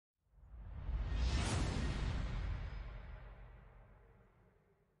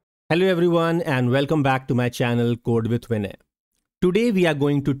Hello everyone and welcome back to my channel Code with Vinay. Today we are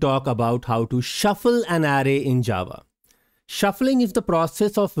going to talk about how to shuffle an array in Java. Shuffling is the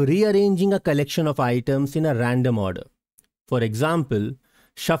process of rearranging a collection of items in a random order. For example,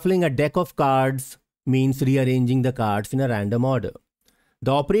 shuffling a deck of cards means rearranging the cards in a random order.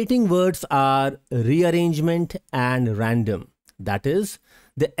 The operating words are rearrangement and random. That is,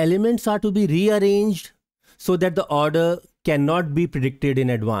 the elements are to be rearranged so that the order cannot be predicted in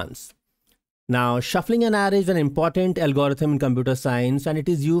advance. Now, shuffling an array is an important algorithm in computer science and it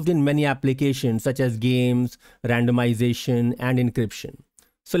is used in many applications such as games, randomization, and encryption.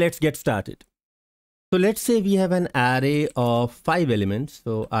 So let's get started. So let's say we have an array of 5 elements.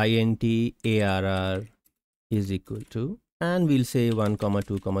 So int arr is equal to, and we'll say 1,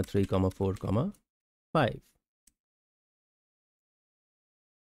 2, 3, 4, 5.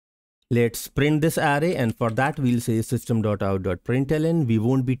 Let's print this array, and for that we'll say system.out.println. We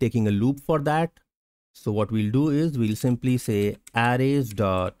won't be taking a loop for that. So what we'll do is we'll simply say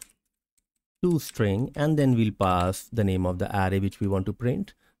arrays.toString, and then we'll pass the name of the array which we want to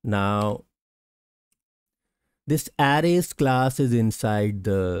print. Now, this arrays class is inside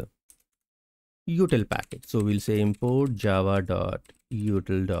the util package. So we'll say import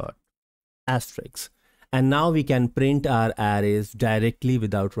java.util.asterisk. And now we can print our arrays directly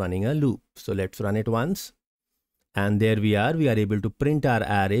without running a loop. So let's run it once. And there we are able to print our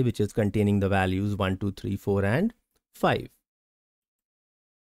array, which is containing the values 1, 2, 3, 4, and 5.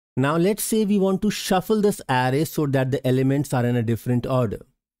 Now let's say we want to shuffle this array so that the elements are in a different order.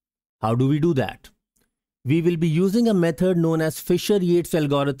 How do we do that? We will be using a method known as Fisher-Yates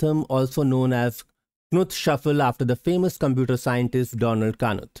algorithm, also known as Knuth shuffle after the famous computer scientist Donald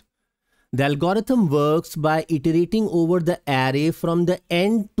Knuth. The algorithm works by iterating over the array from the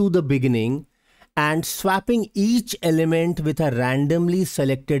end to the beginning and swapping each element with a randomly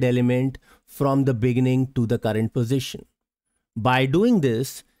selected element from the beginning to the current position. By doing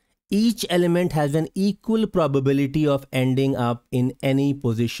this, each element has an equal probability of ending up in any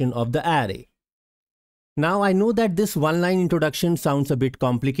position of the array. Now I know that this one-line introduction sounds a bit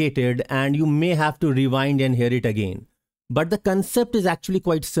complicated and you may have to rewind and hear it again. But the concept is actually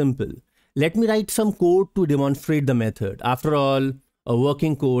quite simple. Let me write some code to demonstrate the method. After all, a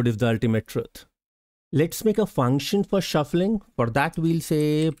working code is the ultimate truth. Let's make a function for shuffling. For that, we'll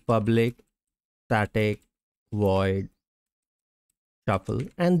say public static void shuffle,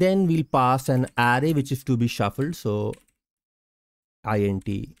 and then we'll pass an array which is to be shuffled. So int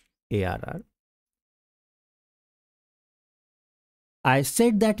arr. I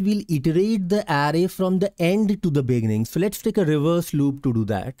said that we'll iterate the array from the end to the beginning. So let's take a reverse loop to do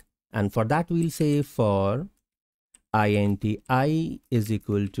that. And for that, we'll say for int I is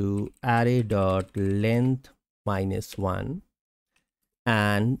equal to array.length -1.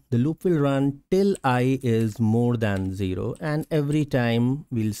 And the loop will run till I is more than 0. And every time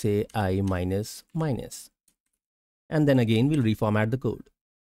we'll say I minus minus. And then again, we'll reformat the code.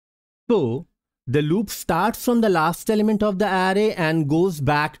 So the loop starts from the last element of the array and goes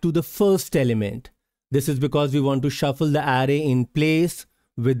back to the first element. This is because we want to shuffle the array in place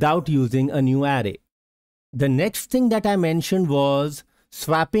without using a new array. The next thing that I mentioned was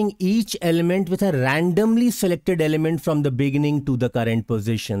swapping each element with a randomly selected element from the beginning to the current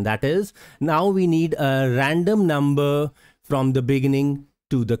position. That is, now we need a random number from the beginning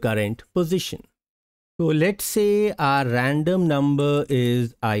to the current position. So let's say our random number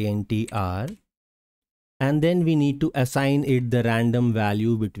is intr, and then we need to assign it the random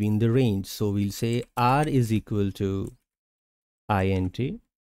value between the range. So we'll say r is equal to int,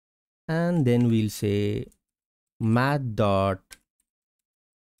 and then we'll say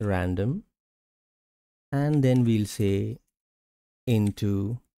math.random, and then we'll say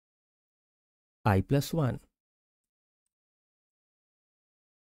into I plus 1.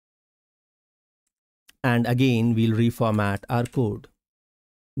 And again, we'll reformat our code.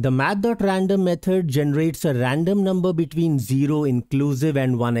 The math.random method generates a random number between 0 inclusive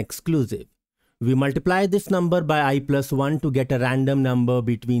and 1 exclusive. We multiply this number by I plus 1 to get a random number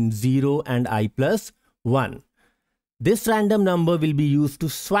between 0 and I plus 1. This random number will be used to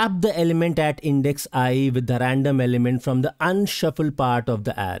swap the element at index I with the random element from the unshuffled part of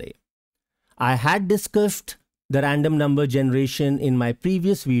the array. I had discussed the random number generation in my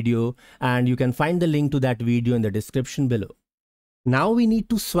previous video, and you can find the link to that video in the description below. Now we need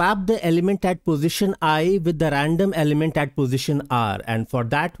to swap the element at position I with the random element at position R, and for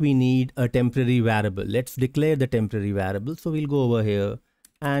that we need a temporary variable. Let's declare the temporary variable. So we'll go over here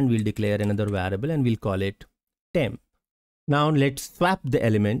and we'll declare another variable and we'll call it temp. Now let's swap the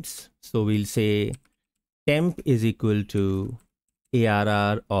elements. So we'll say temp is equal to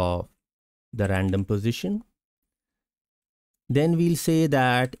ARR of the random position. Then we'll say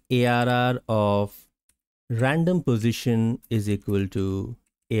that ARR of random position is equal to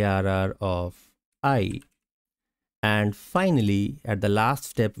ARR of I. And finally, at the last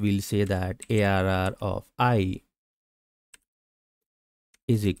step, we'll say that ARR of I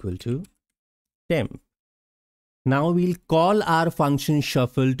is equal to temp. Now we'll call our function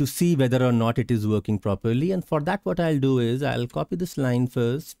shuffle to see whether or not it is working properly. And for that, what I'll do is I'll copy this line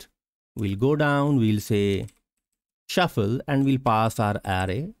first. We'll go down, we'll say shuffle, and we'll pass our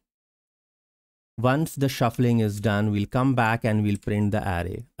array. Once the shuffling is done, we'll come back and we'll print the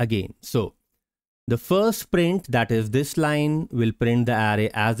array again. So the first print, that is this line, will print the array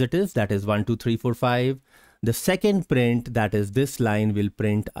as it is, that is 1, 2, 3, 4, 5. The second print, that is this line, will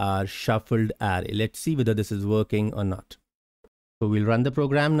print our shuffled array. Let's see whether this is working or not. So we'll run the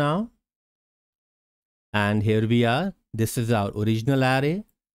program now. And here we are. This is our original array.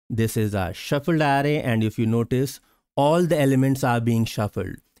 This is our shuffled array. And if you notice, all the elements are being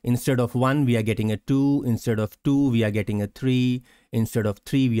shuffled. Instead of 1, we are getting a 2. Instead of 2, we are getting a 3. Instead of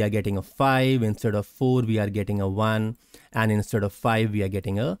 3, we are getting a 5. Instead of 4, we are getting a 1. And instead of 5, we are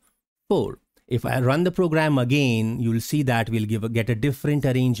getting a 4. If I run the program again, you'll see that we'll get a different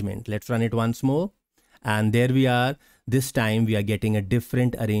arrangement. Let's run it once more. And there we are. This time we are getting a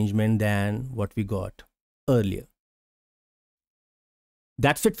different arrangement than what we got earlier.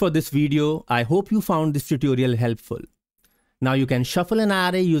 That's it for this video. I hope you found this tutorial helpful. Now you can shuffle an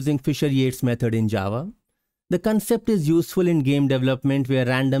array using Fisher-Yates method in Java. The concept is useful in game development where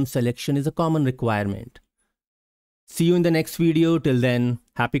random selection is a common requirement. See you in the next video. Till then,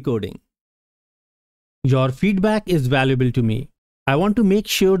 happy coding. Your feedback is valuable to me. I want to make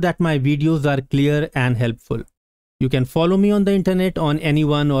sure that my videos are clear and helpful. You can follow me on the internet on any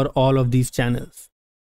one or all of these channels.